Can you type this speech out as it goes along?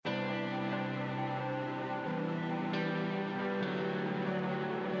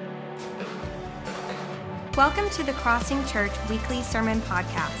Welcome to the Crossing Church Weekly Sermon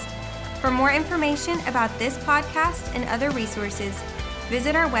Podcast. For more information about this podcast and other resources,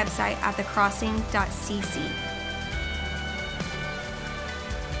 visit our website at thecrossing.cc.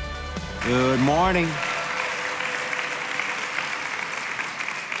 Good morning.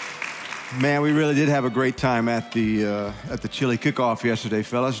 Man, we really did have a great time at the chili kickoff yesterday,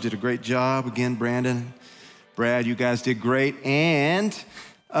 fellas. You did a great job. Again, Brandon, Brad, you guys did great. And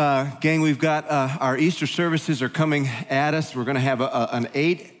gang, we've got our Easter services are coming at us. We're going to have an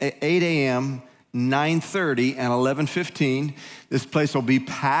 8 a.m., 9:30, and 11:15. This place will be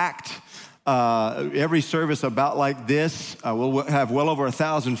packed. Every service about like this. We'll have well over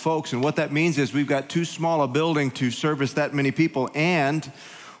 1,000 folks. And what that means is we've got too small a building to service that many people. And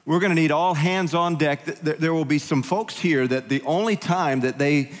we're going to need all hands on deck. There will be some folks here that the only time that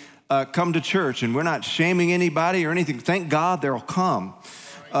they come to church, and we're not shaming anybody or anything. Thank God they'll come.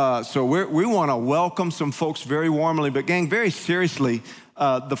 So we want to welcome some folks very warmly, but gang, very seriously,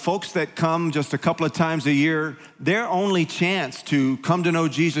 the folks that come just a couple of times a year, their only chance to come to know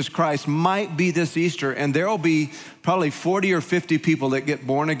Jesus Christ might be this Easter, and there'll be probably 40 or 50 people that get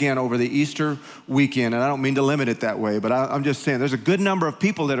born again over the Easter weekend, and I don't mean to limit it that way, but I'm just saying there's a good number of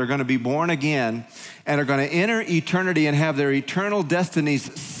people that are going to be born again and are going to enter eternity and have their eternal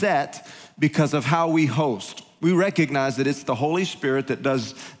destinies set because of how we host. We recognize that it's the Holy Spirit that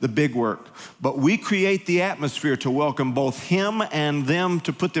does the big work, but we create the atmosphere to welcome both Him and them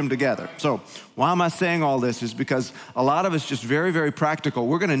to put them together. So why am I saying all this is because a lot of it's just very, very practical.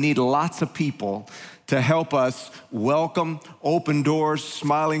 We're gonna need lots of people to help us welcome, open doors,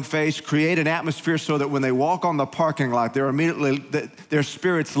 smiling face, create an atmosphere so that when they walk on the parking lot, their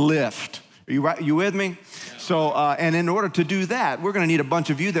spirits lift. Are you with me? So, and in order to do that, we're going to need a bunch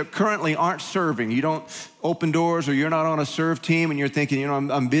of you that currently aren't serving. You don't open doors or you're not on a serve team and you're thinking,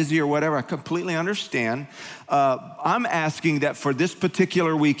 I'm busy or whatever. I completely understand. I'm asking that for this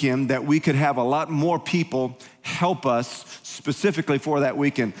particular weekend that we could have a lot more people help us specifically for that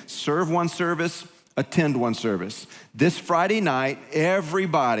weekend. Serve one service, attend one service. This Friday night,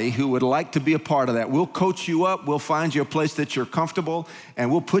 everybody who would like to be a part of that, we'll coach you up, we'll find you a place that you're comfortable, and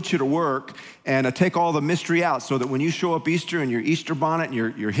we'll put you to work and take all the mystery out so that when you show up Easter in your Easter bonnet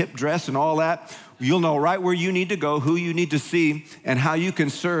and your hip dress and all that, you'll know right where you need to go, who you need to see, and how you can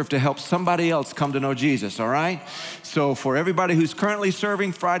serve to help somebody else come to know Jesus, all right? So for everybody who's currently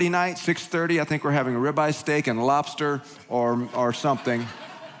serving, Friday night, 6:30, I think we're having a ribeye steak and lobster or something.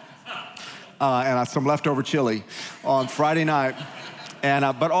 And some leftover chili on Friday night. And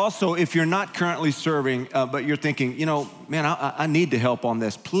but also, if you're not currently serving, but you're thinking, man, I need to help on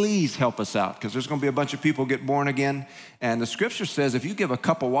this, please help us out, because there's going to be a bunch of people get born again. And the scripture says if you give a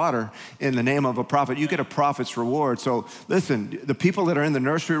cup of water in the name of a prophet, you get a prophet's reward. So listen, the people that are in the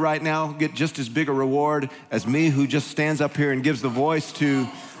nursery right now get just as big a reward as me, who just stands up here and gives the voice to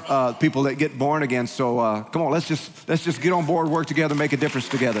people that get born again. So come on, let's just get on board, work together, make a difference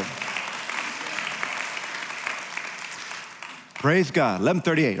together. Praise God,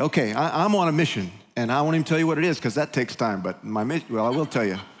 11:38. Okay, I'm on a mission, and I won't even tell you what it is because that takes time, but I will tell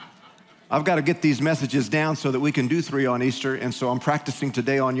you. I've got to get these messages down so that we can do 3 on Easter, and so I'm practicing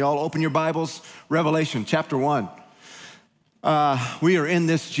today on y'all. Open your Bibles, Revelation chapter 1. We are in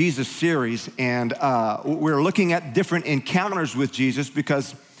this Jesus series, and we're looking at different encounters with Jesus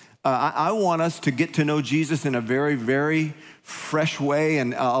because I want us to get to know Jesus in a very, very fresh way,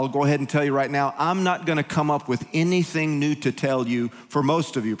 and I'll go ahead and tell you right now, I'm not going to come up with anything new to tell you. For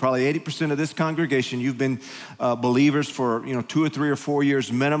most of you, probably 80% of this congregation, you've been believers for 2 or 3 or 4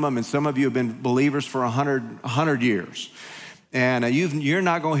 years minimum, and some of you have been believers for 100 years. And you're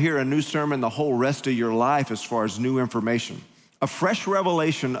not going to hear a new sermon the whole rest of your life as far as new information. A fresh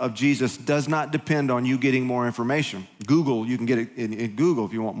revelation of Jesus does not depend on you getting more information. Google, you can get it in Google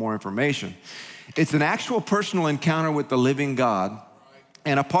if you want more information. It's an actual personal encounter with the living God.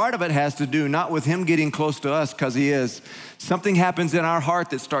 And a part of it has to do not with Him getting close to us, because He is. Something happens in our heart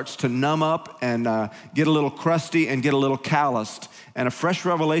that starts to numb up and get a little crusty and get a little calloused. And a fresh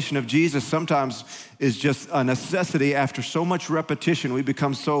revelation of Jesus sometimes is just a necessity. After so much repetition, we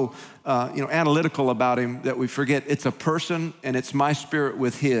become so analytical about Him that we forget it's a person and it's my spirit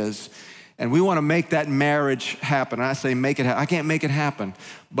with His. And we want to make that marriage happen. And I say make it happen. I can't make it happen.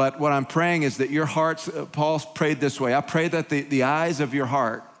 But what I'm praying is that your hearts, Paul prayed this way. I pray that the eyes of your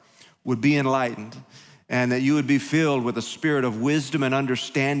heart would be enlightened and that you would be filled with a spirit of wisdom and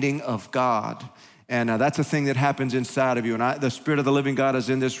understanding of God. And that's a thing that happens inside of you. And the Spirit of the living God is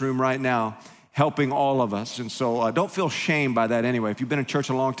in this room right now, helping all of us. And so don't feel shamed by that anyway. If you've been in church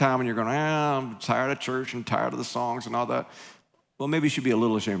a long time and you're going, I'm tired of church and tired of the songs and all that, well, maybe you should be a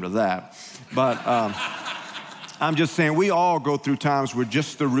little ashamed of that. But I'm just saying we all go through times where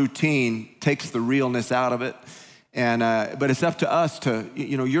just the routine takes the realness out of it. But it's up to us to,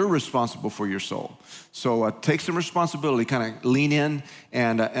 you're responsible for your soul. So take some responsibility, kind of lean in,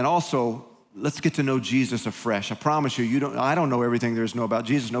 and also let's get to know Jesus afresh. I promise you, I don't know everything there is to know about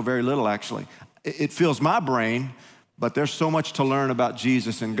Jesus, know very little actually. It fills my brain, but there's so much to learn about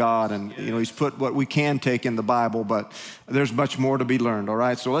Jesus and God, and he's put what we can take in the Bible, but there's much more to be learned, all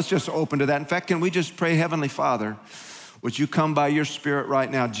right? So let's just open to that. In fact, can we just pray, Heavenly Father, would you come by your Spirit right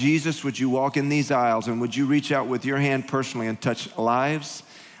now? Jesus, would you walk in these aisles, and would you reach out with your hand personally and touch lives,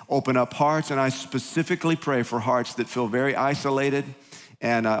 open up hearts, and I specifically pray for hearts that feel very isolated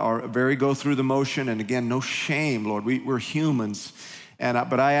and are very go through the motion, and again, no shame, Lord, we're humans,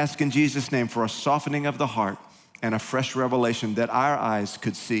 but I ask in Jesus' name for a softening of the heart, and a fresh revelation that our eyes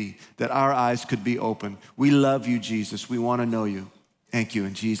could see, that our eyes could be open. We love you, Jesus. We want to know you. Thank you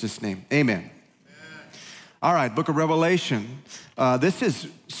in Jesus' name. Amen. All right, book of Revelation. This is,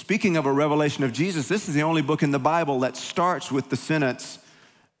 speaking of a revelation of Jesus, this is the only book in the Bible that starts with the sentence,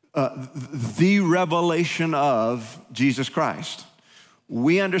 the revelation of Jesus Christ.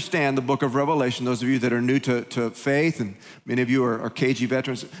 We understand the book of Revelation, those of you that are new to faith, and many of you are KG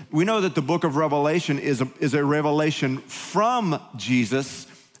veterans. We know that the book of Revelation is a revelation from Jesus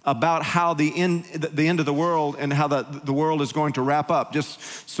about how the end of the world and how the world is going to wrap up.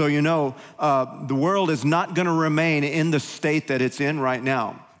 Just so you know, the world is not going to remain in the state that it's in right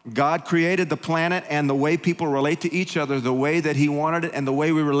now. God created the planet and the way people relate to each other, the way that he wanted it, and the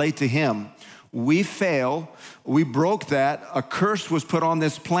way we relate to him. We fail, we broke that, a curse was put on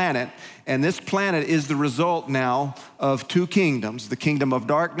this planet, and this planet is the result now of two kingdoms, the kingdom of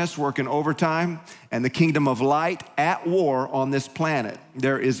darkness working overtime, and the kingdom of light at war on this planet.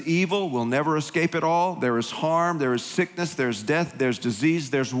 There is evil, we'll never escape it all. There is harm, there is sickness, there's death, there's disease,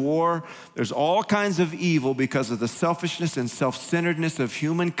 there's war. There's all kinds of evil because of the selfishness and self-centeredness of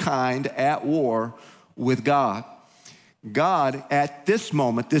humankind at war with God. God, at this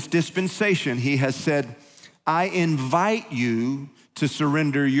moment, this dispensation, he has said, I invite you to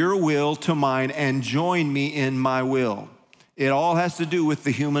surrender your will to mine and join me in my will. It all has to do with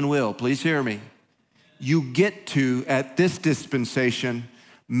the human will. Please hear me. You get to, at this dispensation,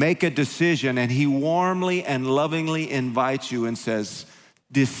 make a decision, and he warmly and lovingly invites you and says,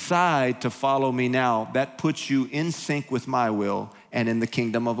 decide to follow me now. That puts you in sync with my will and in the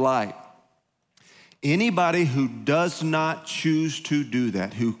kingdom of light. Anybody who does not choose to do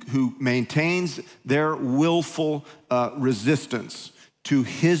that, who maintains their willful resistance to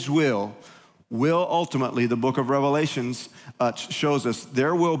his will ultimately, the book of Revelations shows us,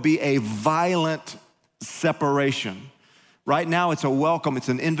 there will be a violent separation. Right now, it's a welcome, it's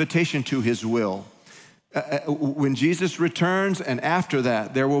an invitation to his will. When Jesus returns and after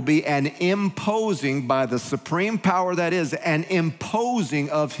that, there will be an imposing by the supreme power that is, an imposing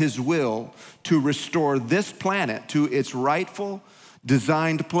of his will to restore this planet to its rightful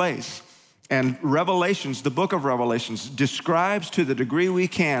designed place. And Revelations, the book of Revelations, describes to the degree we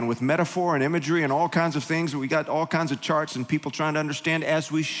can with metaphor and imagery and all kinds of things. We got all kinds of charts and people trying to understand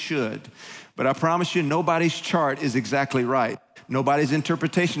as we should. But I promise you, nobody's chart is exactly right. Nobody's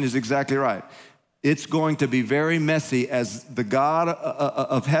interpretation is exactly right. It's going to be very messy as the God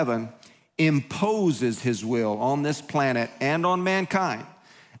of heaven imposes his will on this planet and on mankind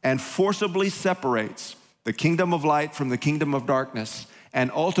and forcibly separates the kingdom of light from the kingdom of darkness and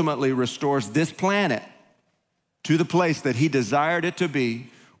ultimately restores this planet to the place that he desired it to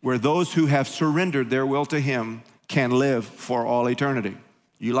be, where those who have surrendered their will to him can live for all eternity.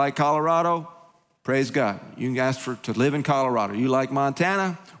 You like Colorado? Praise God. You can ask to live in Colorado. You like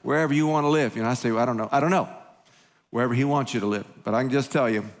Montana? Wherever you want to live. I say, well, I don't know. Wherever he wants you to live. But I can just tell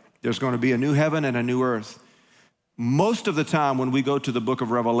you, there's going to be a new heaven and a new earth. Most of the time when we go to the book of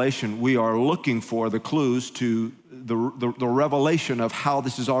Revelation, we are looking for the clues to the revelation of how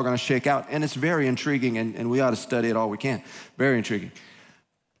this is all going to shake out. And it's very intriguing, and we ought to study it all we can. Very intriguing.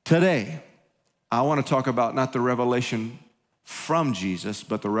 Today, I want to talk about not the revelation from Jesus,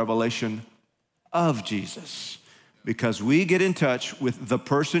 but the revelation of Jesus. Because we get in touch with the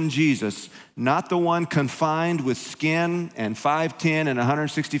person Jesus, not the one confined with skin and 5'10" and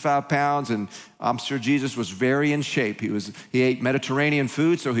 165 pounds. And I'm sure Jesus was very in shape. He ate Mediterranean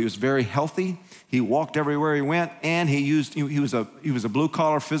food, so he was very healthy. He walked everywhere he went, and he was a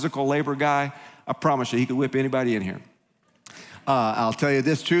blue-collar physical labor guy. I promise you, he could whip anybody in here. I'll tell you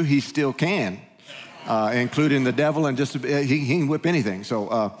this true, he still can. Including the devil, and he can whip anything.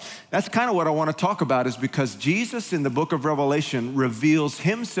 So that's kind of what I want to talk about, is because Jesus in the book of Revelation reveals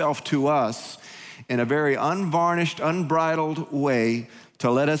himself to us in a very unvarnished, unbridled way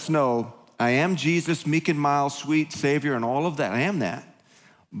to let us know I am Jesus, meek and mild, sweet Savior, and all of that. I am that.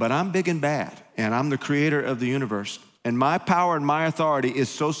 But I'm big and bad, and I'm the creator of the universe. And my power and my authority is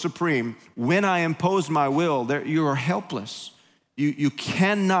so supreme, when I impose my will, you are helpless. You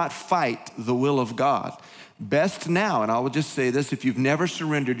cannot fight the will of God. Best now, and I will just say this, if you've never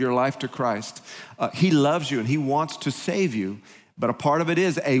surrendered your life to Christ, he loves you and he wants to save you, but a part of it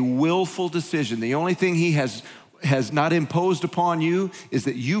is a willful decision. The only thing he has not imposed upon you is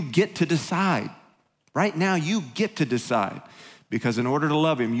that you get to decide. Right now, you get to decide, because in order to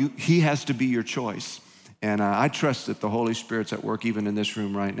love him, he has to be your choice. And I trust that the Holy Spirit's at work even in this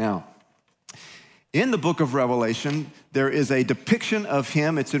room right now. In the book of Revelation, there is a depiction of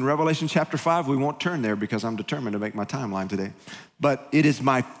him. It's in Revelation chapter 5. We won't turn there because I'm determined to make my timeline today. But it is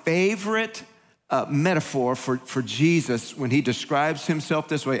my favorite metaphor for Jesus when he describes himself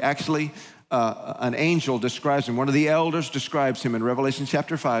this way. Actually, an angel describes him. One of the elders describes him in Revelation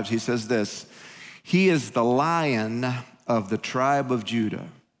chapter 5. He says this: he is the Lion of the tribe of Judah.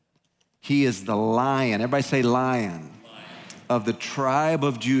 He is the Lion. Everybody say lion. Of the tribe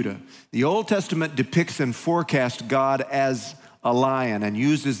of Judah. The Old Testament depicts and forecasts God as a lion and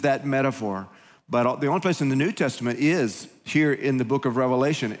uses that metaphor. But the only place in the New Testament is here in the book of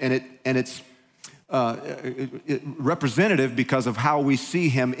Revelation, and it's representative because of how we see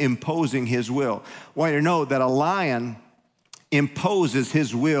him imposing his will. I want you to know that a lion imposes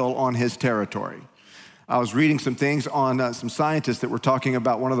his will on his territory. I was reading some things on some scientists that were talking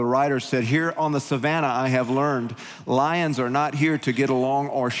about. One of the writers said, here on the savannah, I have learned lions are not here to get along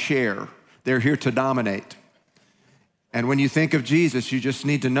or share. They're here to dominate. And when you think of Jesus, you just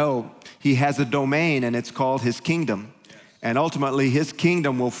need to know he has a domain, and it's called his kingdom. And ultimately, his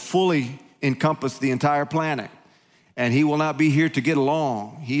kingdom will fully encompass the entire planet. And he will not be here to get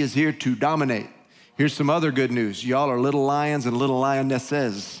along. He is here to dominate. Here's some other good news. Y'all are little lions and little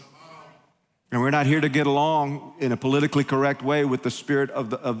lionesses. And we're not here to get along in a politically correct way with the spirit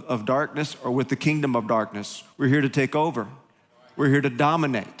of darkness or with the kingdom of darkness. We're here to take over. We're here to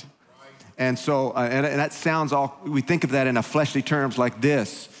dominate. And so, and that sounds we think of that in a fleshly terms like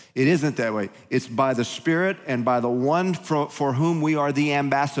this. It isn't that way. It's by the Spirit and by the one for whom we are the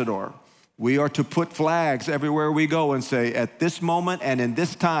ambassador. We are to put flags everywhere we go and say, at this moment and in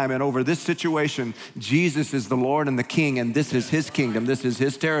this time and over this situation, Jesus is the Lord and the King, and this is his kingdom, this is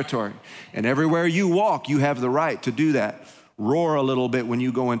his territory. And everywhere you walk, you have the right to do that. Roar a little bit when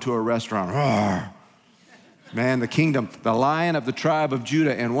you go into a restaurant. Roar. Man, the kingdom, the Lion of the tribe of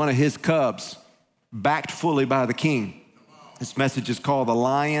Judah and one of his cubs, backed fully by the King. This message is called the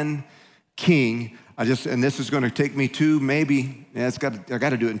Lion King. And this is going to take me to maybe, I got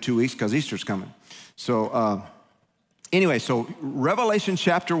to do it in 2 weeks because Easter's coming. So anyway, so Revelation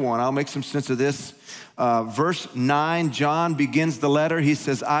chapter 1, I'll make some sense of this. Verse 9, John begins the letter. He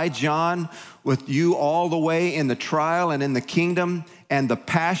says, I, John, with you all the way in the trial and in the kingdom and the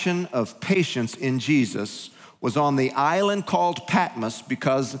passion of patience in Jesus, was on the island called Patmos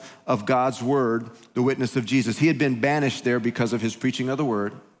because of God's word, the witness of Jesus. He had been banished there because of his preaching of the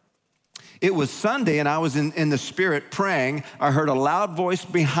word. It was Sunday, and I was in the Spirit praying. I heard a loud voice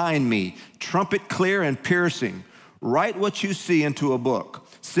behind me, trumpet clear and piercing. Write what you see into a book.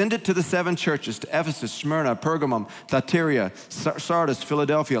 Send it to the 7 churches, to Ephesus, Smyrna, Pergamum, Thyatira, Sardis,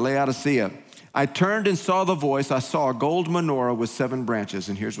 Philadelphia, Laodicea. I turned and saw the voice. I saw a gold menorah with 7 branches,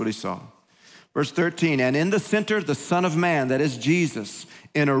 and here's what he saw. Verse 13, and in the center, the Son of Man, that is Jesus,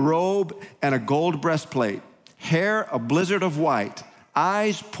 in a robe and a gold breastplate, hair a blizzard of white,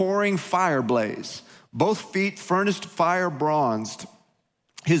 eyes pouring fire blaze, both feet furnace fire bronzed,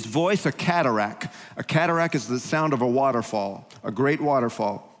 his voice a cataract. A cataract is the sound of a waterfall, a great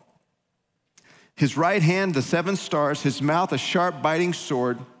waterfall. His right hand, the 7 stars, his mouth a sharp biting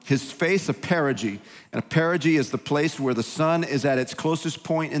sword, his face a perigee. And a perigee is the place where the sun is at its closest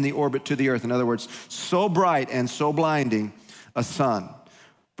point in the orbit to the earth. In other words, so bright and so blinding a sun.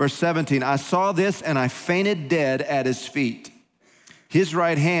 Verse 17, I saw this and I fainted dead at his feet. His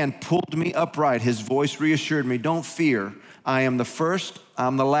right hand pulled me upright. His voice reassured me, don't fear. I am the first,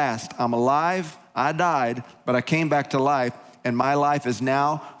 I'm the last. I'm alive, I died, but I came back to life, and my life is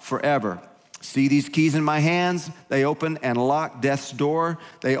now forever. See these keys in my hands? They open and lock death's door.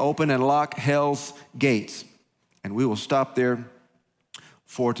 They open and lock hell's gates. And we will stop there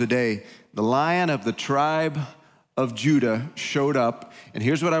for today. The Lion of the tribe of Judah showed up. And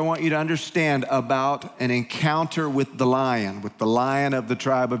here's what I want you to understand about an encounter with the Lion of the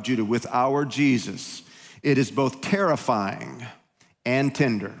tribe of Judah, with our Jesus. It is both terrifying and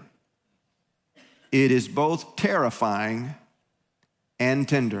tender. It is both terrifying and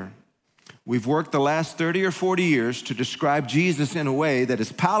tender. We've worked the last 30 or 40 years to describe Jesus in a way that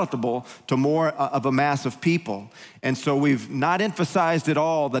is palatable to more of a mass of people. And so we've not emphasized at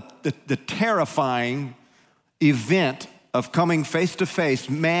all the terrifying event of coming face to face,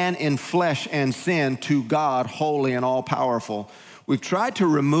 man in flesh and sin, to God, holy and all powerful. We've tried to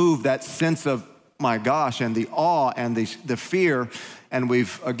remove that sense of, my gosh, and the awe and the fear. And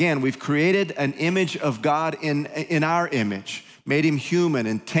we've created an image of God in our image, made him human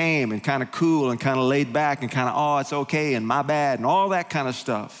and tame and kind of cool and kind of laid back and kind of, oh, it's okay and my bad and all that kind of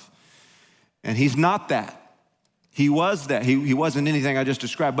stuff. And he's not that. He was that. He wasn't anything I just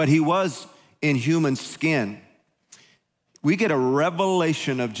described, but he was in human skin. We get a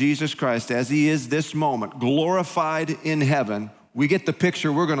revelation of Jesus Christ as he is this moment, glorified in heaven. We get the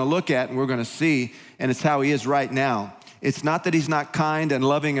picture we're going to look at and we're going to see, and it's how he is right now. It's not that he's not kind and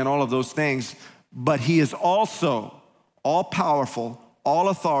loving and all of those things, but he is also all powerful, all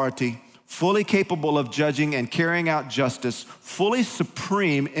authority, fully capable of judging and carrying out justice, fully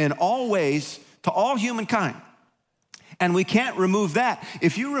supreme in all ways to all humankind. And we can't remove that.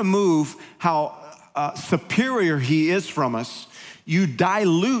 If you remove how superior he is from us, you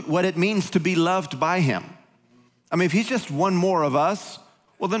dilute what it means to be loved by him. I mean, if he's just one more of us,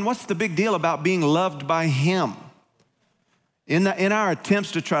 well, then what's the big deal about being loved by him? In our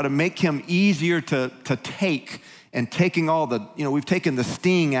attempts to try to make him easier to take, and taking all the, we've taken the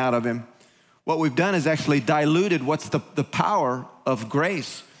sting out of him, what we've done is actually diluted what's the power of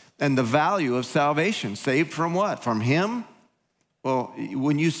grace and the value of salvation. Saved from what? From him? Well,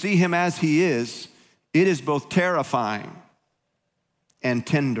 when you see him as he is, it is both terrifying and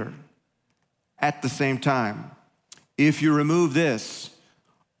tender at the same time. If you remove this,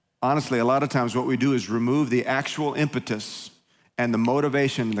 honestly, a lot of times what we do is remove the actual impetus and the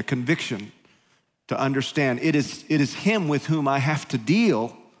motivation, the conviction to understand it is him with whom I have to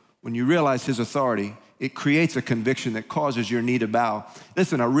deal. When you realize his authority, it creates a conviction that causes your knee to bow.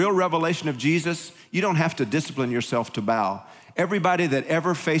 Listen, a real revelation of Jesus, you don't have to discipline yourself to bow. Everybody that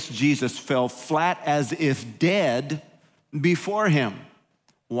ever faced Jesus fell flat as if dead before him.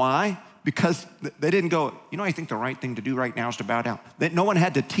 Why? Because they didn't go, I think the right thing to do right now is to bow down. No one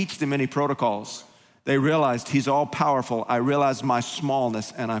had to teach them any protocols. They realized he's all powerful. I realize my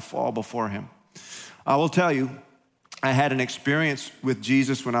smallness and I fall before him. I will tell you, I had an experience with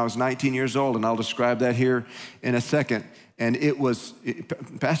Jesus when I was 19 years old, and I'll describe that here in a second. And it was,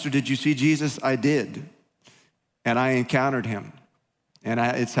 Pastor, did you see Jesus? I did. And I encountered him. And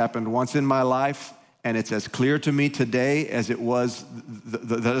it's happened once in my life, and it's as clear to me today as it was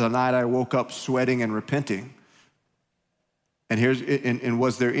the night I woke up sweating and repenting. And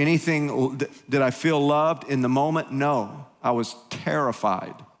was there anything, did I feel loved in the moment? No, I was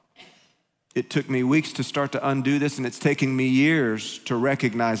terrified. It took me weeks to start to undo this, and it's taken me years to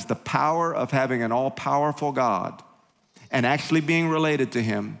recognize the power of having an all-powerful God and actually being related to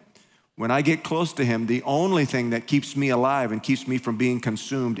him. When I get close to him, the only thing that keeps me alive and keeps me from being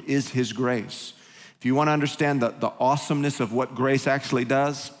consumed is his grace. If you want to understand the awesomeness of what grace actually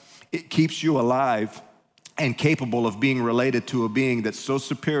does, it keeps you alive and capable of being related to a being that's so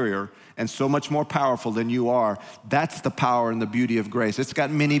superior and so much more powerful than you are. That's the power and the beauty of grace. It's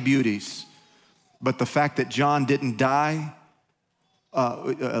got many beauties. But the fact that John didn't die,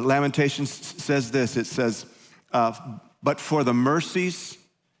 Lamentations says this, it says, but for the mercies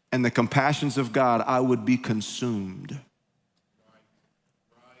and the compassions of God, I would be consumed.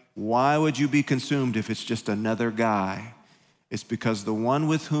 Why would you be consumed if it's just another guy? It's because the one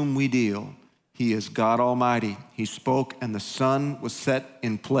with whom we deal, he is God Almighty. He spoke and the sun was set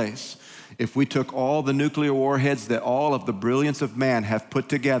in place. If we took all the nuclear warheads that all of the brilliance of man have put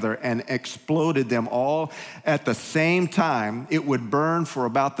together and exploded them all at the same time, it would burn for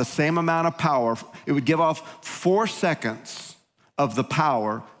about the same amount of power. It would give off 4 seconds of the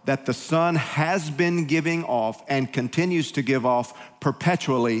power that the sun has been giving off and continues to give off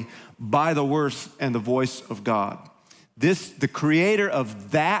perpetually by the words and the voice of God. The creator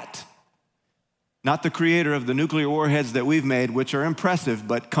of that, not the creator of the nuclear warheads that we've made, which are impressive,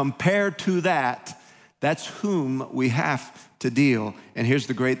 but compared to that, that's whom we have to deal. And here's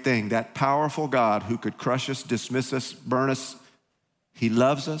the great thing, that powerful God who could crush us, dismiss us, burn us, he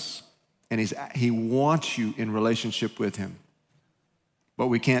loves us, and he wants you in relationship with him. But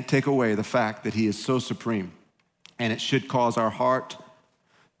we can't take away the fact that he is so supreme, and it should cause our heart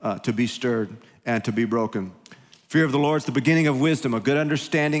to be stirred and to be broken. Fear of the Lord is the beginning of wisdom. A good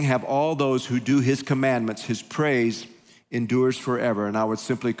understanding have all those who do his commandments. His praise endures forever. And I would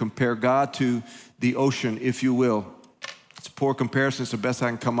simply compare God to the ocean, if you will. It's a poor comparison. It's the best I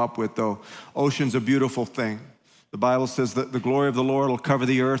can come up with, though. Ocean's a beautiful thing. The Bible says that the glory of the Lord will cover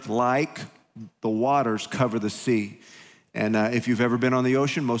the earth like the waters cover the sea. And if you've ever been on the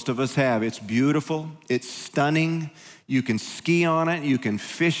ocean, most of us have. It's beautiful. It's stunning. You can ski on it. You can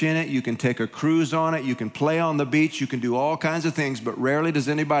fish in it. You can take a cruise on it. You can play on the beach. You can do all kinds of things. But rarely does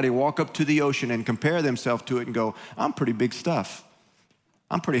anybody walk up to the ocean and compare themselves to it and go, I'm pretty big stuff.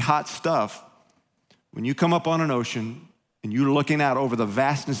 I'm pretty hot stuff. When you come up on an ocean and you're looking out over the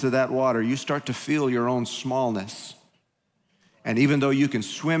vastness of that water, you start to feel your own smallness. And even though you can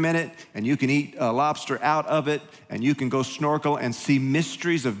swim in it and you can eat lobster out of it and you can go snorkel and see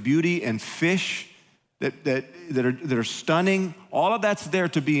mysteries of beauty and fish that are stunning, all of that's there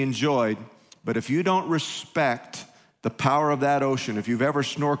to be enjoyed. But if you don't respect the power of that ocean, if you've ever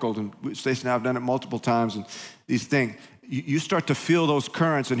snorkeled, and Stacey and I have done it multiple times, and these things, you start to feel those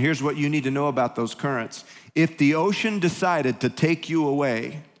currents. And here's what you need to know about those currents. If the ocean decided to take you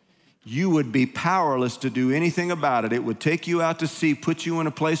away, you would be powerless to do anything about it. It would take you out to sea, put you in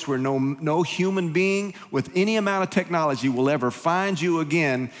a place where no human being with any amount of technology will ever find you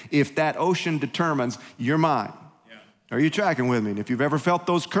again if that ocean determines you're mine. Yeah. Are you tracking with me? And if you've ever felt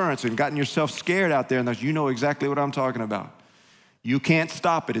those currents and gotten yourself scared out there, and you know exactly what I'm talking about. You can't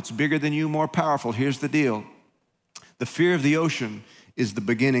stop it. It's bigger than you, more powerful. Here's the deal. The fear of the ocean is the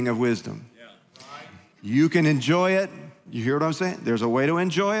beginning of wisdom. Yeah. Right. You can enjoy it. You hear what I'm saying? There's a way to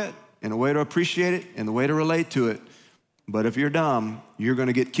enjoy it, and a way to appreciate it, and a way to relate to it. But if you're dumb, you're going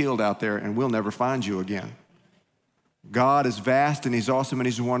to get killed out there, and we'll never find you again. God is vast, and he's awesome, and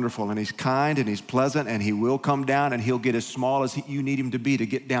he's wonderful, and he's kind, and he's pleasant, and he will come down, and he'll get as small as you need him to be to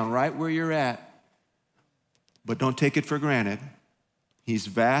get down right where you're at. But don't take it for granted. He's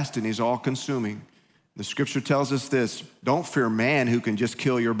vast, and he's all-consuming. The scripture tells us this: don't fear man who can just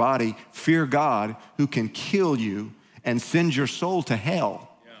kill your body. Fear God who can kill you and send your soul to hell.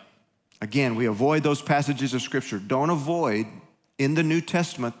 Again, we avoid those passages of scripture. Don't avoid, in the New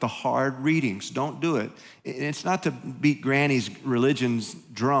Testament, the hard readings. Don't do it. It's not to beat Granny's religion's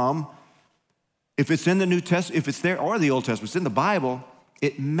drum. If it's in the New Testament, if it's there, or the Old Testament, it's in the Bible,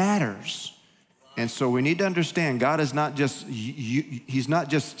 it matters. And so we need to understand God is not just, he's not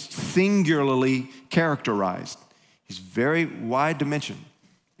just singularly characterized. He's very wide dimension.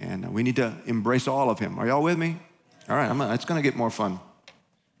 And we need to embrace all of him. Are y'all with me? All right, it's going to get more fun.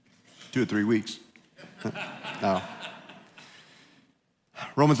 2 or 3 weeks. No.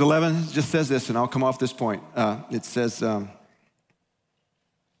 Romans 11 just says this, and I'll come off this point. It says,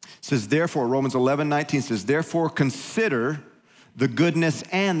 therefore, Romans 11:19 says, therefore consider the goodness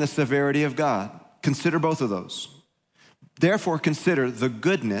and the severity of God. Consider both of those. Therefore consider the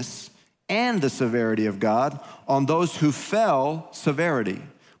goodness and the severity of God on those who fell severity,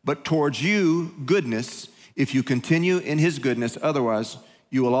 but towards you goodness, if you continue in his goodness, otherwise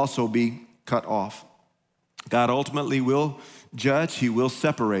you will also be cut off. God ultimately will judge. He will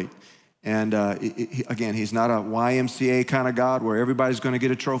separate. And again, he's not a YMCA kind of God where everybody's going to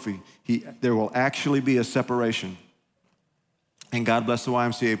get a trophy. There will actually be a separation. And God bless the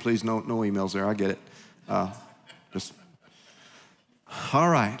YMCA. Please, no emails there. I get it. All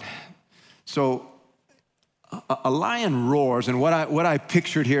right. So a lion roars. And what I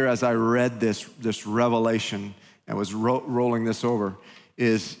pictured here as I read this revelation and was rolling this over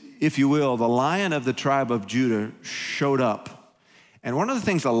is, if you will, the lion of the tribe of Judah showed up. And one of the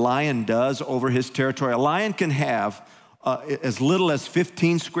things a lion does over his territory, a lion can have as little as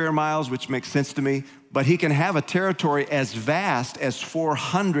 15 square miles, which makes sense to me, but he can have a territory as vast as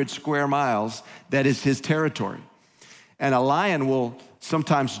 400 square miles. That is his territory. And a lion will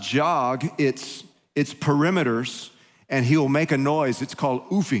sometimes jog its perimeters, and he will make a noise. It's called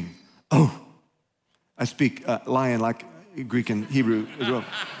oofing. Oh, I speak lion like Greek and Hebrew as well.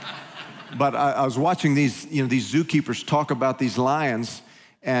 But I was watching these zookeepers talk about these lions,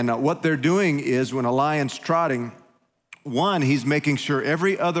 and what they're doing is when a lion's trotting, one, he's making sure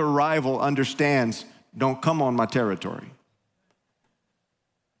every other rival understands, don't come on my territory.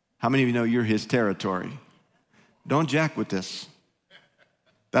 How many of you know you're his territory? Don't jack with this.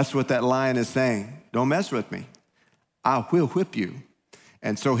 That's what that lion is saying. Don't mess with me. I will whip you.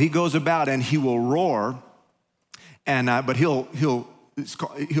 And so he goes about and he will roar. But he'll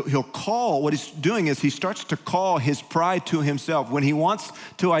call. What he's doing is he starts to call his pride to himself. When he wants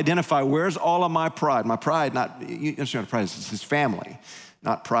to identify, where's all of my pride? My pride, you understand, pride is his family,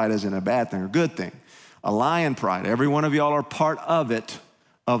 not pride as in a bad thing or good thing. A lion pride. Every one of y'all are part of it,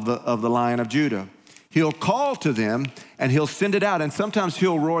 of the Lion of Judah. He'll call to them and he'll send it out. And sometimes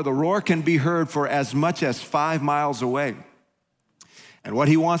he'll roar. The roar can be heard for as much as 5 miles away. And what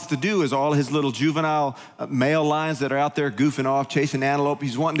he wants to do is all his little juvenile male lions that are out there goofing off, chasing antelope,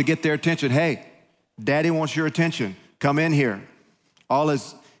 he's wanting to get their attention. Hey, Daddy wants your attention. Come in here. All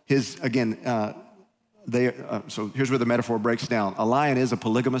his again, so here's where the metaphor breaks down. A lion is a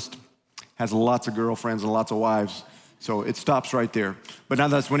polygamist, has lots of girlfriends and lots of wives. So it stops right there. But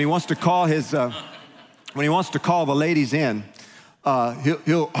nonetheless, when he wants to call the ladies in,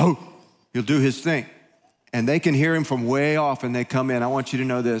 he'll do his thing. And they can hear him from way off and they come in. I want you to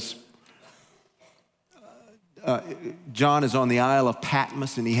know this. John is on the Isle of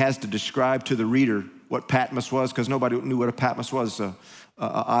Patmos and he has to describe to the reader what Patmos was because nobody knew what a Patmos was. It's an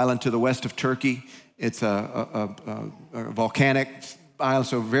island to the west of Turkey. It's a volcanic island,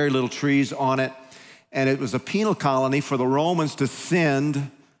 so very little trees on it. And it was a penal colony for the Romans to send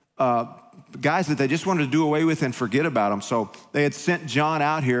guys that they just wanted to do away with and forget about them. So they had sent John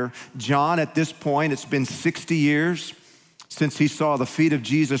out here. John, at this point, it's been 60 years since he saw the feet of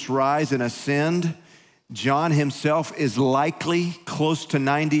Jesus rise and ascend. John himself is likely close to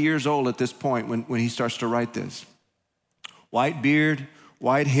 90 years old at this point when he starts to write this. White beard,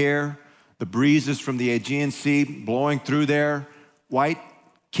 white hair, the breezes from the Aegean Sea blowing through there, white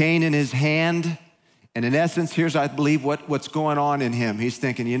cane in his hand. And in essence, here's, I believe, what's going on in him. He's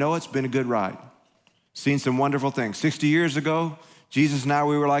thinking, you know, it's been a good ride. Seen some wonderful things. 60 years ago, Jesus and I,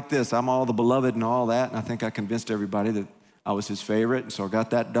 we were like this. I'm all the beloved and all that. And I think I convinced everybody that I was his favorite. And so I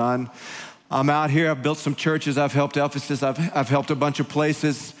got that done. I'm out here. I've built some churches. I've helped Ephesus. I've helped a bunch of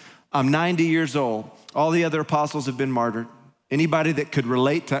places. I'm 90 years old. All the other apostles have been martyred. Anybody that could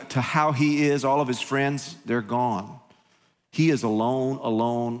relate to how he is, all of his friends, they're gone. He is alone,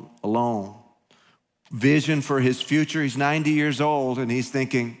 alone, alone. Vision for his future. He's 90 years old and he's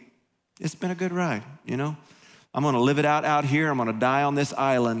thinking, it's been a good ride, you know? I'm gonna live it out here. I'm gonna die on this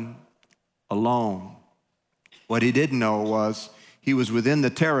island alone. What he didn't know was he was within the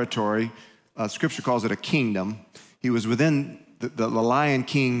territory, scripture calls it a kingdom. He was within the Lion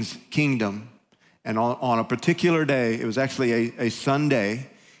King's kingdom. And on a particular day, it was actually a Sunday,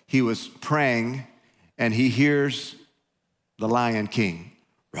 he was praying and he hears the Lion King.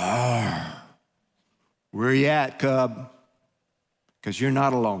 Roar. Where you at, cub? Because you're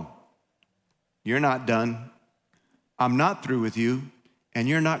not alone. You're not done. I'm not through with you, and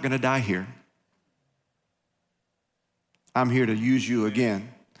you're not going to die here. I'm here to use you again.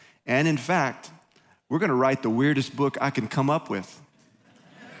 And in fact, we're going to write the weirdest book I can come up with.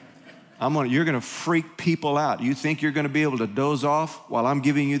 You're going to freak people out. You think you're going to be able to doze off while I'm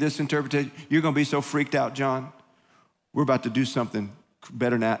giving you this interpretation? You're going to be so freaked out, John. We're about to do something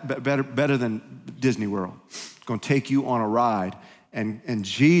better than Disney World. It's going to take you on a ride. And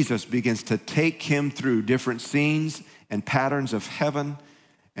Jesus begins to take him through different scenes and patterns of heaven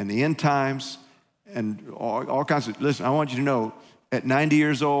and the end times and all kinds of, listen, I want you to know, at 90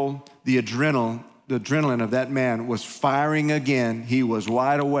 years old, the adrenaline of that man was firing again. He was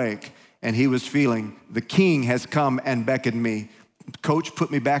wide awake and he was feeling, the king has come and beckoned me. Coach, put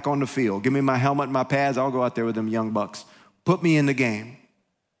me back on the field. Give me my helmet and my pads. I'll go out there with them young bucks. Put me in the game.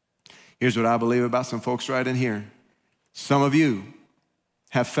 Here's what I believe about some folks right in here. Some of you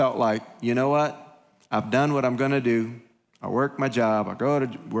have felt like, you know what? I've done what I'm going to do. I work my job. I go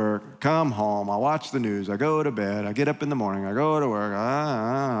to work, come home. I watch the news. I go to bed. I get up in the morning. I go to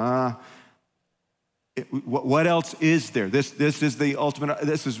work. What else is there? This is the ultimate.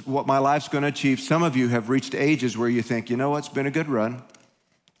 This is what my life's going to achieve. Some of you have reached ages where you think, you know what? It's been a good run.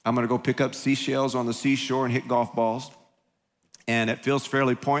 I'm going to go pick up seashells on the seashore and hit golf balls. And it feels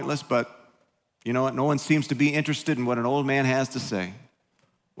fairly pointless, but you know what? No one seems to be interested in what an old man has to say.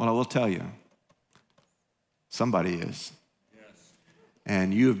 Well, I will tell you, somebody is. Yes.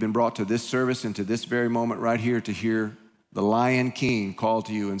 And you have been brought to this service and to this very moment right here to hear the Lion King call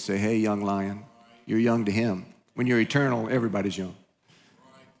to you and say, hey, young lion, you're young to him. When you're eternal, everybody's young.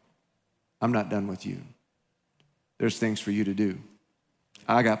 I'm not done with you. There's things for you to do.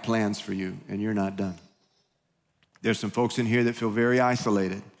 I got plans for you, and you're not done. There's some folks in here that feel very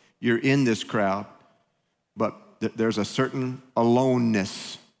isolated. You're in this crowd, but there's a certain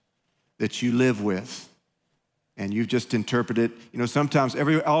aloneness that you live with, and you've just interpreted. You know, sometimes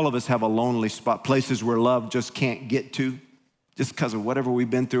all of us have a lonely spot, places where love just can't get to, just because of whatever we've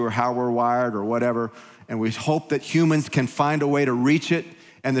been through or how we're wired or whatever, and we hope that humans can find a way to reach it,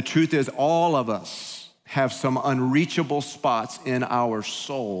 and the truth is all of us have some unreachable spots in our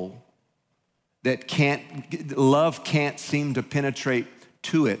soul that love can't seem to penetrate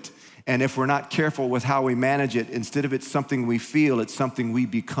to it. And if we're not careful with how we manage it, instead of it's something we feel, it's something we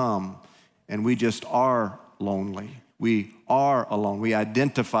become. And we just are lonely. We are alone. We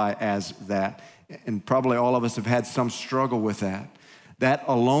identify as that. And probably all of us have had some struggle with that. That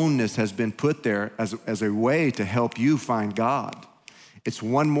aloneness has been put there as a way to help you find God. It's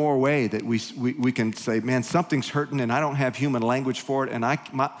one more way that we can say, man, something's hurting and I don't have human language for it. And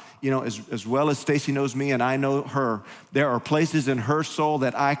as well as Stacy knows me and I know her, there are places in her soul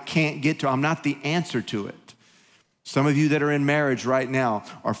that I can't get to. I'm not the answer to it. Some of you that are in marriage right now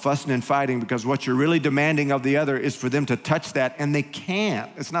are fussing and fighting because what you're really demanding of the other is for them to touch that, and they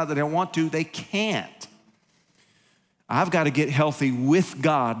can't. It's not that they don't want to, they can't. I've got to get healthy with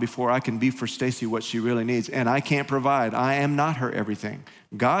God before I can be for Stacy what she really needs, and I can't provide. I am not her everything.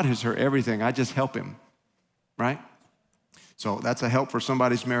 God is her everything. I just help him, right? So that's a help for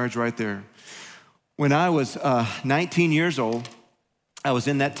somebody's marriage right there. When I was 19 years old, I was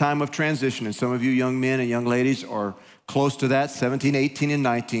in that time of transition, and some of you young men and young ladies are close to that, 17, 18, and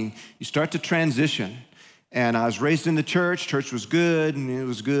 19. You start to transition, and I was raised in the church. Church was good, and it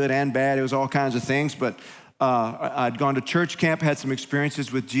was good and bad. It was all kinds of things, but I'd gone to church camp, had some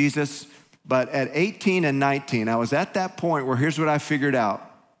experiences with Jesus, but at 18 and 19, I was at that point where here's what I figured out.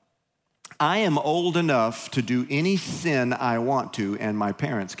 I am old enough to do any sin I want to, and my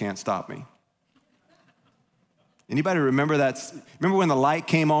parents can't stop me. Anybody remember that? Remember when the light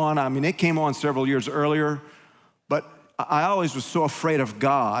came on? I mean, it came on several years earlier, but I always was so afraid of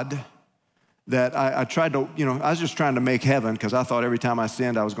God that I tried to, I was just trying to make heaven because I thought every time I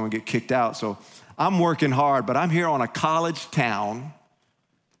sinned, I was going to get kicked out. So I'm working hard, but I'm here on a college town.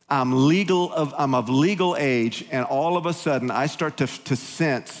 I'm of legal age, and all of a sudden, I start to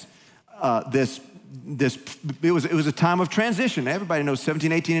sense this. It was a time of transition. Everybody knows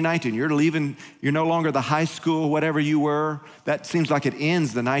 17, 18, and 19. You're leaving. You're no longer the high school, whatever you were. That seems like it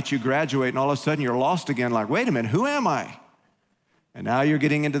ends the night you graduate, and all of a sudden, you're lost again. Like, wait a minute, who am I? And now you're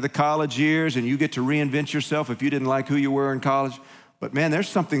getting into the college years, and you get to reinvent yourself if you didn't like who you were in college. But man, there's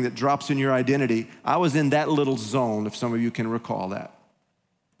something that drops in your identity. I was in that little zone, if some of you can recall that.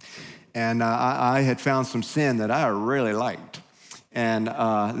 And I had found some sin that I really liked. And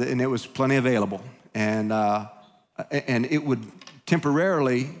it was plenty available. And it would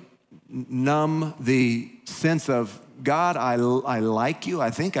temporarily numb the sense of, God, I like you. I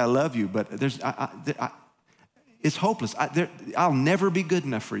think I love you. But it's hopeless. I'll never be good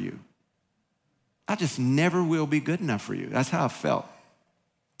enough for you. I just never will be good enough for you. That's how I felt.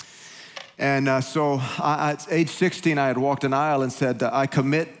 And so at age 16, I had walked an aisle and said, I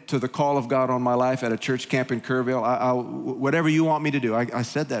commit to the call of God on my life at a church camp in Kerrville. Whatever you want me to do. I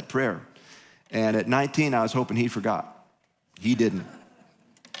said that prayer. And at 19, I was hoping he forgot. He didn't.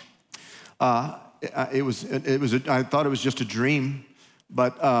 I thought it was just a dream.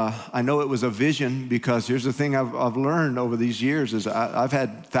 But I know it was a vision because here's the thing I've learned over these years is I've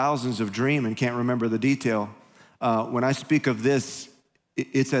had thousands of dreams and can't remember the detail. When I speak of this,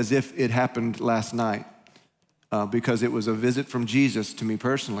 it's as if it happened last night because it was a visit from Jesus to me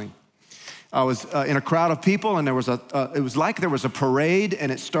personally. I was in a crowd of people and it was like there was a parade and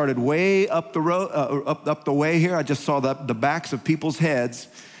it started way up the road, up the way here. I just saw the backs of people's heads.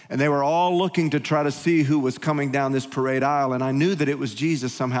 And they were all looking to try to see who was coming down this parade aisle. And I knew that it was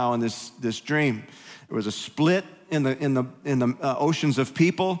Jesus somehow in this dream. There was a split in the oceans of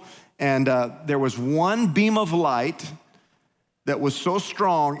people. And there was one beam of light that was so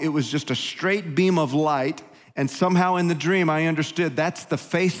strong, it was just a straight beam of light. And somehow in the dream, I understood that's the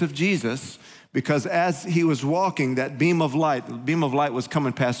face of Jesus. Because as he was walking, the beam of light was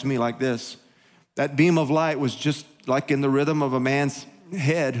coming past me like this. That beam of light was just like in the rhythm of a man's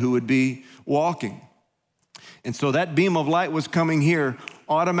head who would be walking. And so that beam of light was coming here.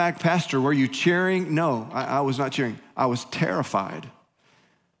 Automatic, Pastor, were you cheering? No, I was not cheering. I was terrified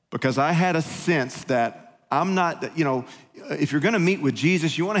because I had a sense that I'm not, if you're going to meet with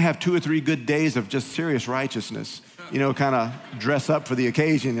Jesus, you want to have 2 or 3 good days of just serious righteousness, kind of dress up for the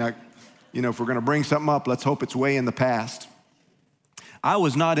occasion. Like, if we're going to bring something up, let's hope it's way in the past. I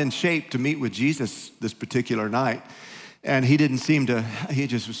was not in shape to meet with Jesus this particular night. And he didn't seem to, he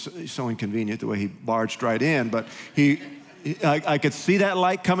just was so inconvenient the way he barged right in. But I could see that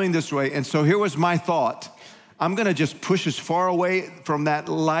light coming this way. And so here was my thought. I'm going to just push as far away from that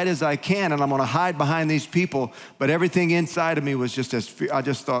light as I can, and I'm going to hide behind these people. But everything inside of me was just I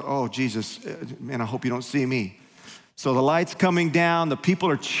just thought, oh, Jesus, man, I hope you don't see me. So the light's coming down. The people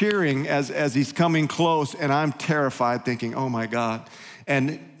are cheering as he's coming close. And I'm terrified thinking, oh, my God.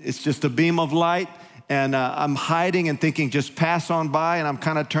 And it's just a beam of light. And I'm hiding and thinking, just pass on by, and I'm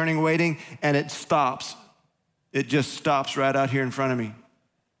kind of turning, waiting, and it stops. It just stops right out here in front of me.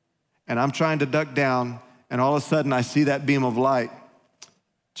 And I'm trying to duck down, and all of a sudden I see that beam of light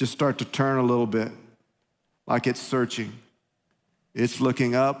just start to turn a little bit, like it's searching. It's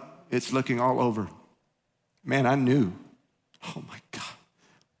looking up, it's looking all over. Man, I knew, oh my God.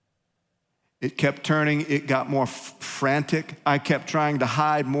 It kept turning. It got more frantic. I kept trying to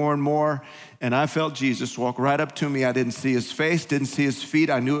hide more and more. And I felt Jesus walk right up to me. I didn't see his face, didn't see his feet.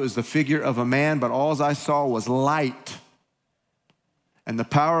 I knew it was the figure of a man, but all I saw was light. And the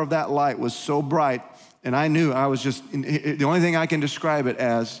power of that light was so bright. And I knew I was just, the only thing I can describe it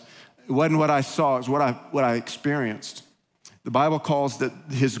as, it wasn't what I saw, it was what I experienced. The Bible calls that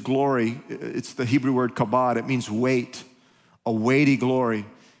his glory, it's the Hebrew word kabod, it means weight, a weighty glory.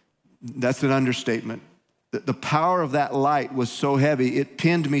 That's an understatement. The power of that light was so heavy, it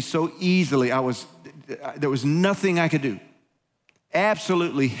pinned me so easily. There was nothing I could do.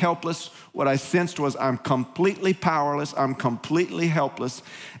 Absolutely helpless. What I sensed was I'm completely powerless, I'm completely helpless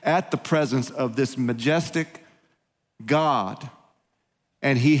at the presence of this majestic God.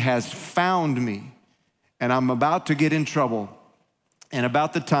 And he has found me. And I'm about to get in trouble. And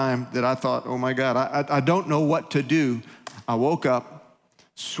about the time that I thought, oh my God, I don't know what to do, I woke up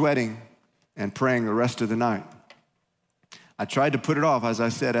sweating and praying the rest of the night. I tried to put it off, as I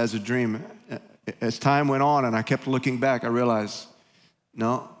said, as a dream. As time went on and I kept looking back, I realized,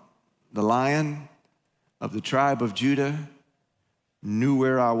 no, the Lion of the tribe of Judah knew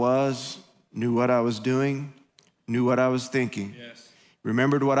where I was, knew what I was doing, knew what I was thinking. Yes.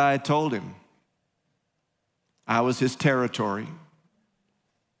 Remembered what I had told him. I was his territory.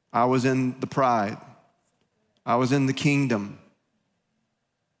 I was in the pride. I was in the kingdom.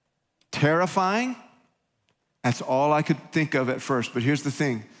 Terrifying? That's all I could think of at first. But here's the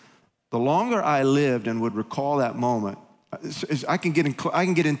thing. The longer I lived and would recall that moment, I can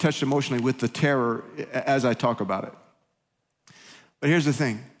get in touch emotionally with the terror as I talk about it. But here's the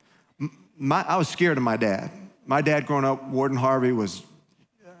thing. I was scared of my dad. My dad growing up, Warden Harvey, he was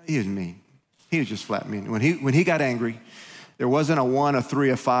mean. He was just flat mean. When he got angry, there wasn't a 1, a 3,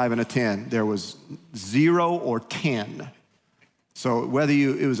 a 5, and a 10. There was 0 or 10. So whether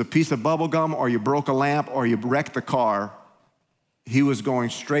it was a piece of bubble gum or you broke a lamp or you wrecked the car, he was going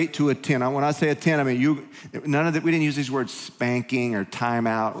straight to a 10. When I say a 10, I mean, none of that, we didn't use these words spanking or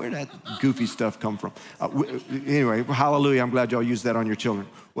timeout. Where did that goofy stuff come from? Anyway, hallelujah, I'm glad y'all used that on your children.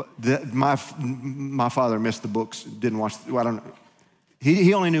 My father missed the books, didn't watch, I don't know.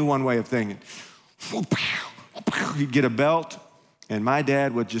 He only knew one way of thinking. He'd get a belt, and my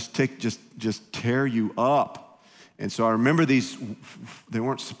dad would just tear you up. And so I remember these, they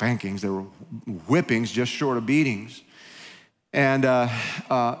weren't spankings, they were whippings, just short of beatings. And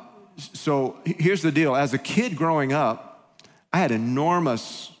so here's the deal. As a kid growing up, I had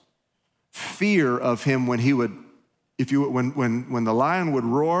enormous fear of him when he would, when the lion would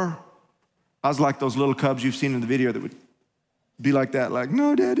roar. I was like those little cubs you've seen in the video that would be like that, like,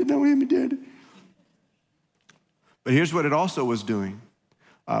 no, Daddy, don't hit me, Daddy. But here's what it also was doing.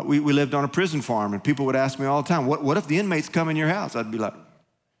 We lived on a prison farm, and people would ask me all the time, what if the inmates come in your house? I'd be like,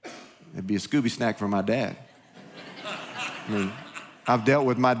 it'd be a Scooby snack for my dad. I mean, I've dealt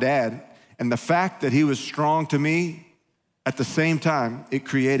with my dad, and the fact that he was strong to me, at the same time, it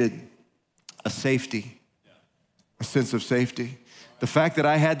created a safety, a sense of safety. The fact that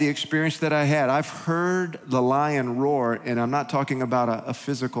I had the experience that I had, I've heard the lion roar, and I'm not talking about a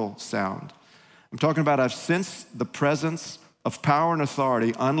physical sound. I'm talking about I've sensed the presence of power and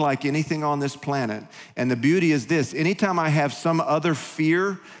authority unlike anything on this planet. And the beauty is this, anytime I have some other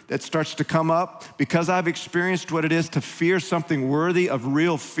fear that starts to come up, because I've experienced what it is to fear something worthy of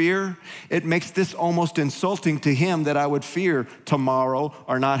real fear, it makes this almost insulting to him that I would fear tomorrow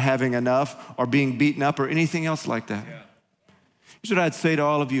or not having enough or being beaten up or anything else like that. Yeah. Here's what I'd say to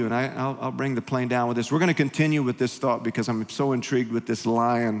all of you, and I'll bring the plane down with this. We're gonna continue with this thought because I'm so intrigued with this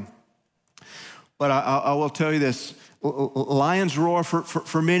lion. But I will tell you this, lions roar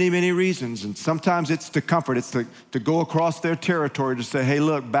for many, many reasons. And sometimes it's to comfort. It's to go across their territory to say, hey,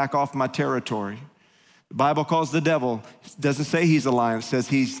 look, back off my territory. The Bible calls the devil, it doesn't say he's a lion. It says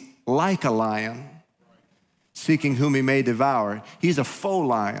he's like a lion, seeking whom he may devour. He's a faux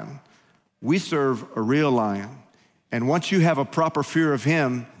lion. We serve a real lion. And once you have a proper fear of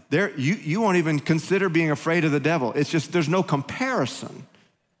him, you won't even consider being afraid of the devil. It's just, there's no comparison.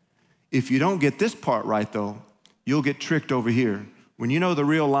 If you don't get this part right, though, you'll get tricked over here. When you know the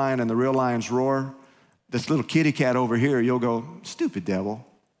real lion and the real lion's roar, this little kitty cat over here, you'll go, stupid devil.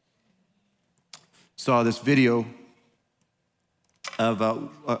 Saw this video of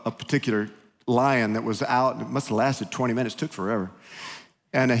a particular lion that was out. It must have lasted 20 minutes, took forever.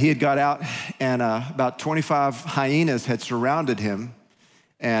 And he had got out, and about 25 hyenas had surrounded him.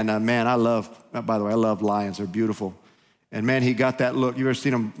 And man, I love lions, they're beautiful. And man, he got that look. You ever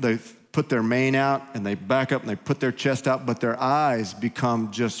seen them? They put their mane out and they back up and they put their chest out, but their eyes become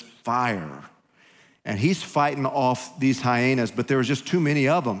just fire. And he's fighting off these hyenas, but there was just too many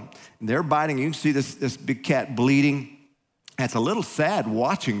of them. And they're biting. You can see this big cat bleeding. And it's a little sad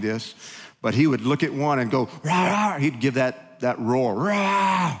watching this, but he would look at one and go, rah, rah. He'd give that roar,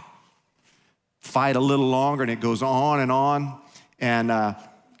 rah. Fight a little longer, and it goes on. And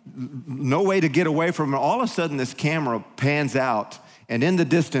no way to get away from it. All of a sudden, this camera pans out, and in the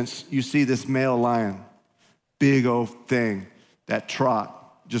distance, you see this male lion. Big old thing, that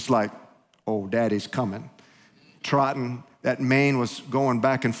trot, just like, oh, daddy's coming. Trotting, that mane was going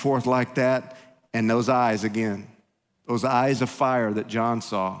back and forth like that, and those eyes again. Those eyes of fire that John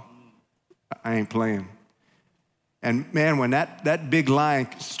saw. I ain't playing. And man, when that big lion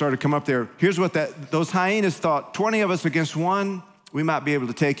started to come up there, here's what those hyenas thought. 20 of us against one, we might be able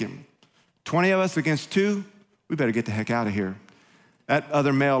to take him. 20 of us against two, we better get the heck out of here. That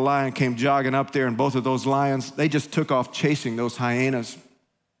other male lion came jogging up there, and both of those lions, they just took off chasing those hyenas.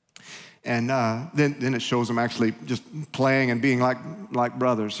 And then it shows them actually just playing and being like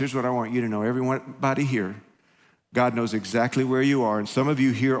brothers. Here's what I want you to know. Everybody here, God knows exactly where you are. And some of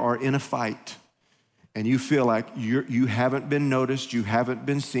you here are in a fight. And you feel like you haven't been noticed, you haven't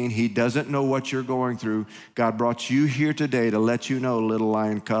been seen. He doesn't know what you're going through. God brought you here today to let you know, little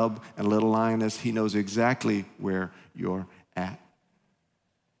lion cub and little lioness, he knows exactly where you're at.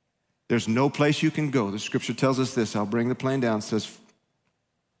 There's no place you can go. The scripture tells us this. I'll bring the plane down. It says,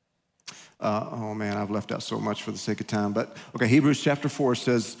 oh man, I've left out so much for the sake of time. But okay, Hebrews chapter 4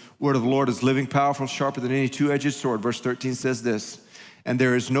 says, word of the Lord is living, powerful, sharper than any two-edged sword. Verse 13 says this, and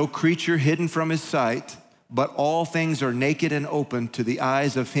there is no creature hidden from his sight, but all things are naked and open to the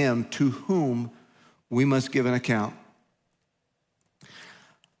eyes of him to whom we must give an account.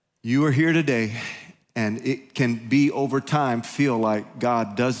 You are here today, and it can be over time feel like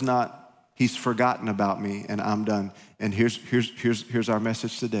God does not, he's forgotten about me and I'm done. And here's our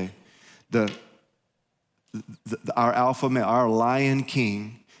message today. Our alpha male, our lion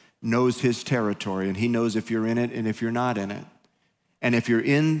king knows his territory, and he knows if you're in it and if you're not in it. And if you're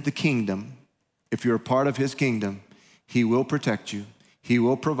in the kingdom, if you're a part of his kingdom, he will protect you. He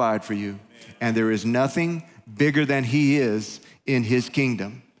will provide for you. And there is nothing bigger than he is in his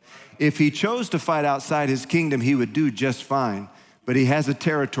kingdom. If he chose to fight outside his kingdom, he would do just fine. But he has a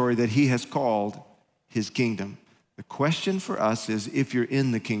territory that he has called his kingdom. The question for us is, if you're in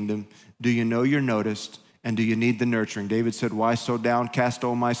the kingdom, do you know you're noticed? And do you need the nurturing? David said, why so downcast,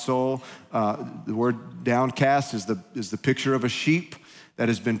 O my soul? The word downcast is the picture of a sheep that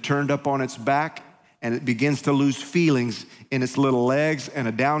has been turned up on its back, and it begins to lose feelings in its little legs. And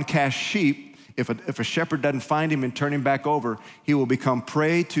a downcast sheep, if a shepherd doesn't find him and turn him back over, he will become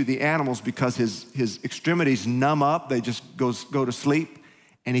prey to the animals because his extremities numb up. They just go to sleep,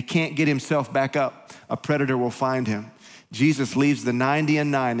 and he can't get himself back up. A predator will find him. Jesus leaves the 90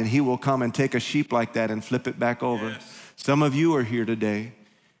 and 9, and he will come and take a sheep like that and flip it back over. Yes. Some of you are here today,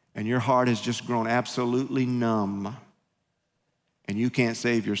 and your heart has just grown absolutely numb, and you can't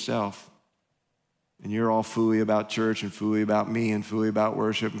save yourself. And you're all phooey about church and phooey about me and phooey about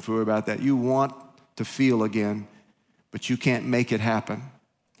worship and phooey about that. You want to feel again, but you can't make it happen.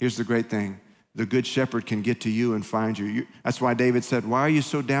 Here's the great thing. The good shepherd can get to you and find you. That's why David said, why are you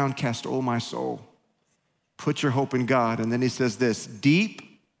so downcast, O my soul? Put your hope in God. And then he says this,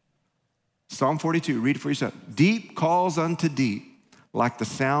 deep, Psalm 42, read it for yourself. Deep calls unto deep like the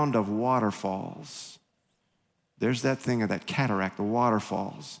sound of waterfalls. There's that thing of that cataract, the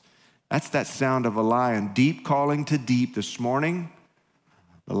waterfalls. That's that sound of a lion, deep calling to deep. This morning,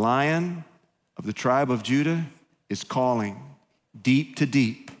 the lion of the tribe of Judah is calling deep to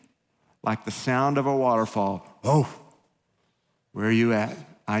deep like the sound of a waterfall. Oh, where are you at?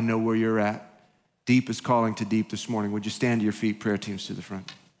 I know where you're at. Deep is calling to deep this morning. Would you stand to your feet, prayer teams to the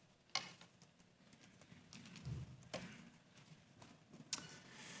front?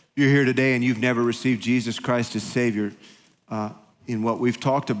 You're here today and you've never received Jesus Christ as Savior in what we've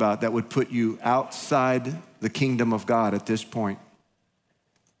talked about that would put you outside the kingdom of God at this point.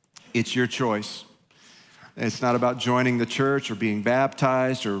 It's your choice. It's not about joining the church or being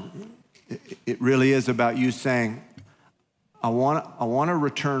baptized, or it really is about you saying, I want to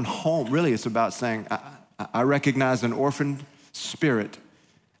return home. Really, it's about saying, I recognize an orphaned spirit.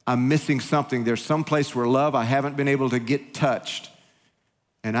 I'm missing something. There's some place where love, I haven't been able to get touched.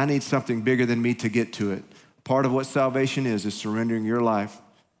 And I need something bigger than me to get to it. Part of what salvation is surrendering your life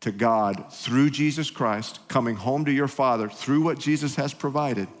to God through Jesus Christ, coming home to your Father through what Jesus has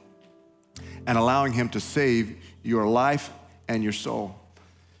provided, and allowing him to save your life and your soul.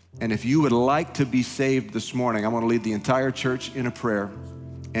 And if you would like to be saved this morning, I'm going to lead the entire church in a prayer.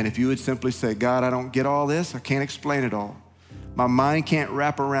 And if you would simply say, God, I don't get all this. I can't explain it all. My mind can't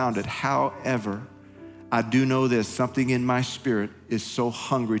wrap around it. However, I do know this, something in my spirit is so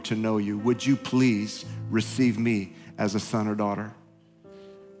hungry to know you. Would you please receive me as a son or daughter?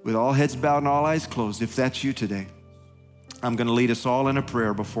 With all heads bowed and all eyes closed, if that's you today, I'm gonna lead us all in a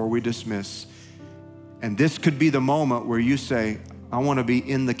prayer before we dismiss. And this could be the moment where you say, I wanna be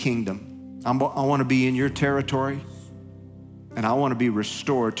in the kingdom. I wanna be in your territory, and I wanna be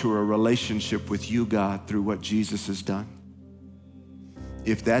restored to a relationship with you, God, through what Jesus has done.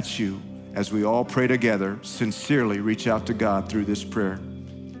 If that's you, as we all pray together, sincerely reach out to God through this prayer.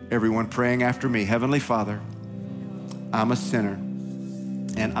 Everyone praying after me. Heavenly Father, I'm a sinner,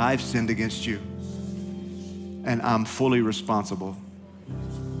 and I've sinned against you, and I'm fully responsible.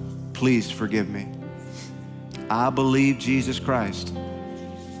 Please forgive me. I believe Jesus Christ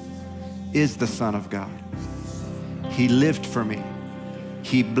is the Son of God. He lived for me.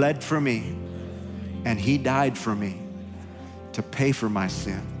 He bled for me, and He died for me to pay for my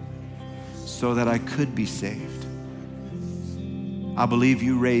sin so that I could be saved. I believe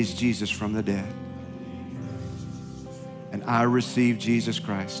you raised Jesus from the dead, and I receive Jesus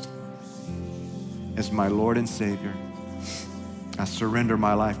Christ as my Lord and Savior. I surrender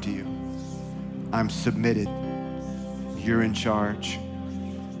my life to you. I'm submitted. You're in charge.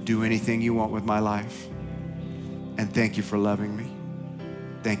 Do anything you want with my life. And thank you for loving me.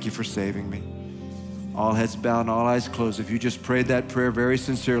 Thank you for saving me. All heads bowed and all eyes closed. If you just prayed that prayer very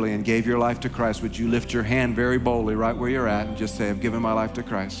sincerely and gave your life to Christ, would you lift your hand very boldly right where you're at and just say, I've given my life to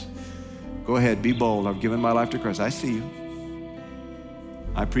Christ. Go ahead, be bold. I've given my life to Christ. I see you.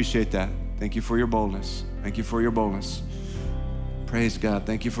 I appreciate that. Thank you for your boldness. Thank you for your boldness. Praise God.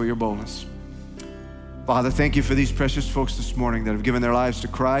 Thank you for your boldness. Father, thank you for these precious folks this morning that have given their lives to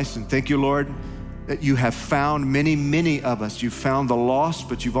Christ. And thank you, Lord, that you have found many of us. You've found the lost,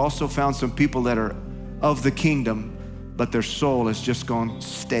 but you've also found some people that are of the kingdom, but their soul has just gone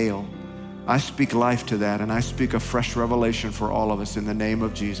stale. I speak life to that, and I speak a fresh revelation for all of us in the name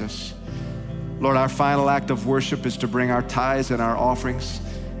of Jesus. Lord, our final act of worship is to bring our tithes and our offerings.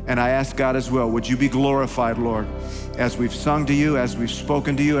 And I ask God as well, would you be glorified, Lord, as we've sung to you, as we've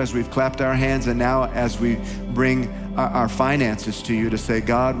spoken to you, as we've clapped our hands, and now as we bring our finances to you to say,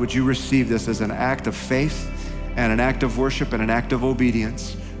 God, would you receive this as an act of faith and an act of worship and an act of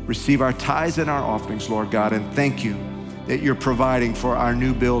obedience. Receive our tithes and our offerings, Lord God, and thank you that you're providing for our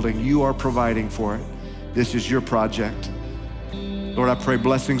new building. You are providing for it. This is your project. Lord, I pray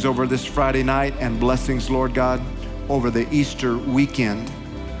blessings over this Friday night and blessings, Lord God, over the Easter weekend.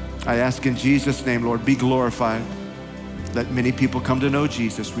 I ask in Jesus' name, Lord, be glorified. Let many people come to know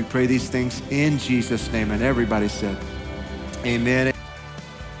Jesus. We pray these things in Jesus' name. And everybody said, amen.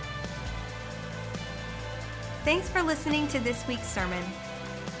 Thanks for listening to this week's sermon.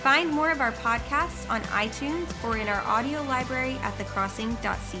 Find more of our podcasts on iTunes or in our audio library at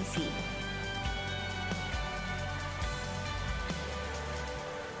thecrossing.cc.